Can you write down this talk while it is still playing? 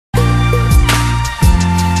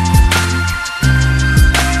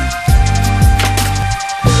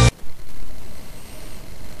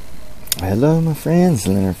Hello my friends,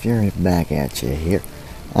 Lunar Fury back at you here.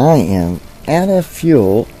 I am out of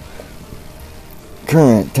fuel.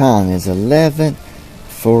 Current time is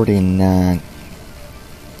 11:49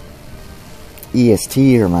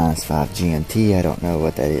 EST or -5 GMT. I don't know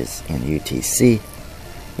what that is in UTC.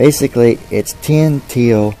 Basically, it's 10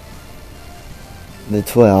 till the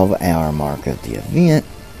 12-hour mark of the event.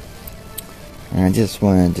 And I just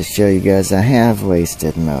wanted to show you guys I have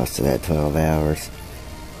wasted most of that 12 hours.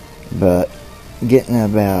 But getting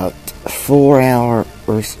about 4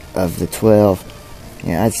 hours of the 12,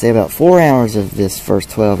 I'd say about 4 hours of this first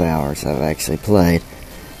 12 hours I've actually played,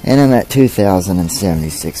 and I'm at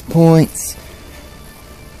 2,076 points.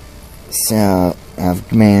 So I've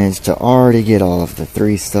managed to already get all of the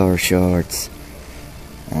 3-star shards.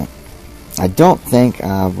 I don't think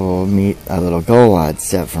I will meet a little goal I'd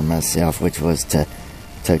set for myself, which was to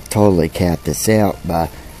totally cap this out by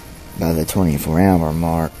the 24-hour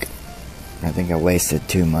mark. I think I wasted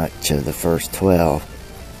too much of the first 12,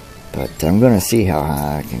 but I'm going to see how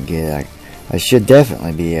high I can get. I should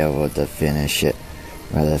definitely be able to finish it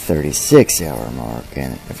by the 36-hour mark,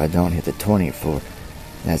 and if I don't hit the 24,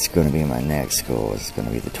 that's going to be my next goal. It's going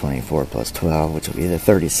to be the 24 plus 12, which will be the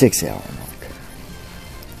 36-hour mark.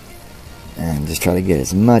 And just try to get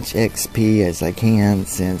as much XP as I can,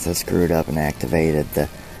 since I screwed up and activated the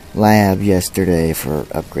lab yesterday for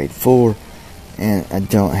upgrade 4. And I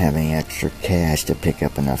don't have any extra cash to pick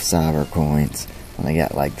up enough cyber coins. I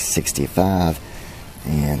got like 65,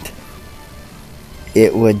 and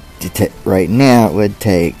it would right now it would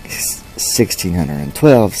take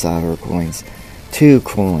 1,612 cyber coins to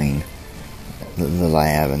coin the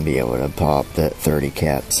lab and be able to pop the 30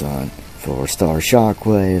 caps on 4-star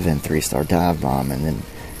shockwave and 3-star dive bomb, and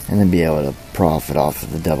then be able to profit off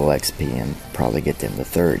of the double XP and probably get them to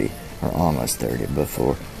 30 or almost 30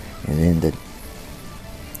 before it ended.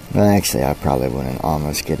 Well, actually, I probably wouldn't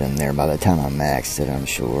almost get in there by the time I maxed it, I'm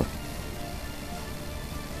sure.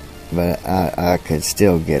 But I could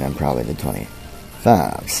still get in probably to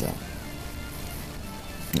 25, so.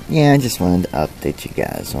 Yeah, I just wanted to update you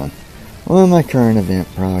guys on my current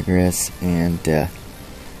event progress. And as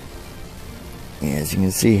you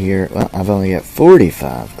can see here, well, I've only got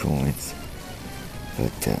 45 coins.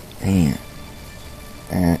 But, man.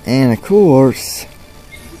 And of course,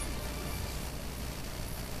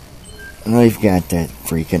 we've got that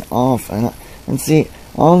freaking off, and see,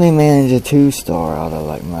 I only managed a 2-star out of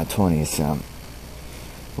like my 20-some.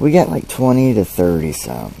 We got like 20 to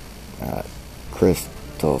 30-some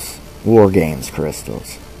crystals, war games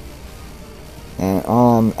crystals, and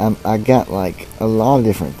I got like a lot of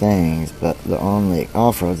different things, but the only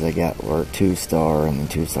off-roads I got were 2-star and then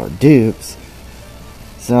 2-star dupes.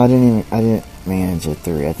 So I didn't manage a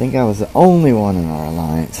 3. I think I was the only one in our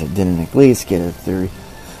alliance that didn't at least get a 3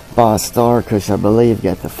 boss star, because I believe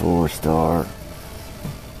got the 4-star. I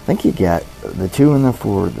think you got the 2 and the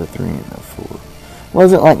 4, the 3 and the 4.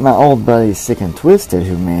 Wasn't like my old buddy Sick and Twisted,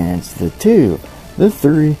 who managed the 2, the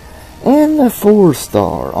 3, and the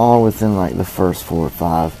 4-star, all within like the first 4 or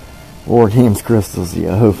 5 war games crystals you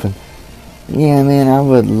open. Yeah, man, I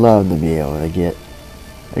would love to be able to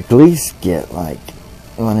at least get like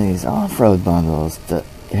one of these off-road bundles to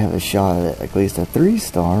have a shot at least a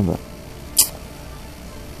 3-star, but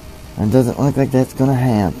it doesn't look like that's going to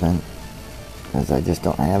happen, because I just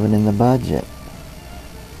don't have it in the budget.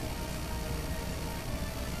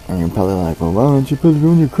 And you're probably like, well, why don't you put it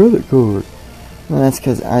on your credit card? Well, that's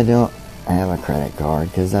because I don't have a credit card,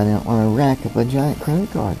 because I don't want to rack up a giant credit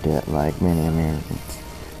card debt like many Americans.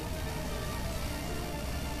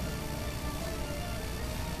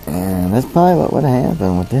 And that's probably what would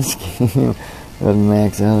happen with this game. Would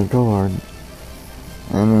max out a card.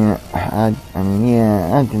 I mean,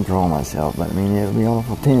 yeah, I'd control myself, but I mean, it would be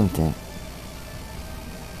awful tempting.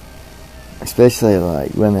 Especially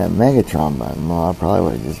like when that Megatron button, well, I probably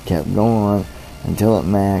would have just kept going until it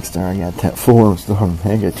maxed, or I got that 4-star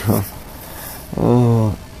Megatron.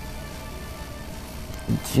 Oh,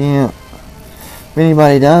 yeah. If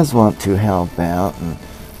anybody does want to help out and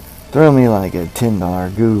throw me like a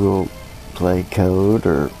 $10 Google Play code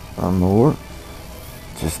or more,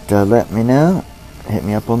 just let me know. Hit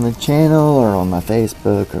me up on the channel, or on my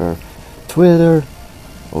Facebook, or Twitter,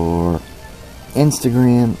 or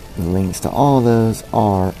Instagram. The links to all those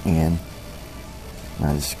are in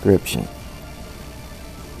my description,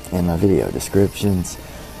 in my video descriptions.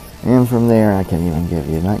 And from there, I can even give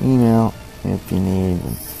you my email if you need,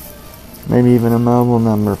 and maybe even a mobile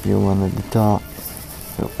number if you wanted to talk,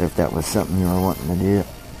 if that was something you were wanting to do,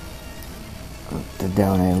 to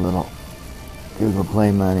donate a little Google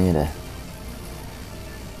Play money to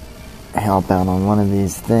help out on one of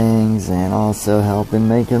these things and also help in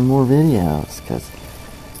making more videos, because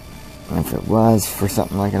if it was for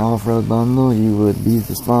something like an off-road bundle, you would be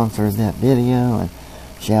the sponsor of that video and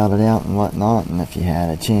shout it out and whatnot. And if you had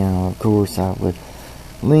a channel, of course, I would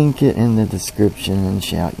link it in the description and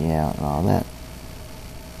shout you out and all that.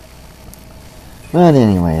 But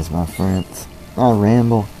anyways, my friends, I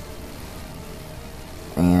ramble,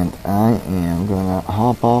 and I am gonna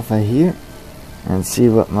hop off of here and see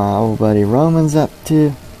what my old buddy Roman's up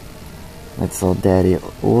to. That's old Daddy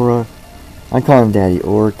Aura. I call him Daddy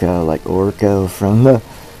Orko, like Orko from the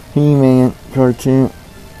He-Man cartoon,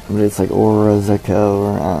 but it's like Orozako,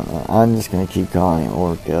 or I don't know. I'm just gonna keep calling him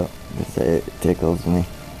Orko because it tickles me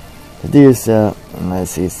to do so,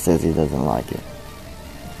 unless he says he doesn't like it.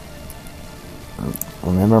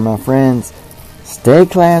 Remember, my friends, stay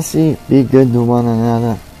classy, be good to one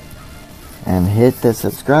another, and hit the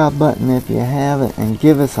subscribe button if you haven't, and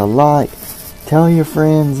give us a like. Tell your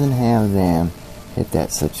friends and have them hit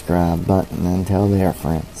that subscribe button and tell their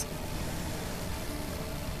friends.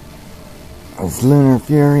 It's Lunar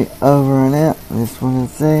Fury over and out. I just want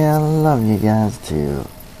to say I love you guys too.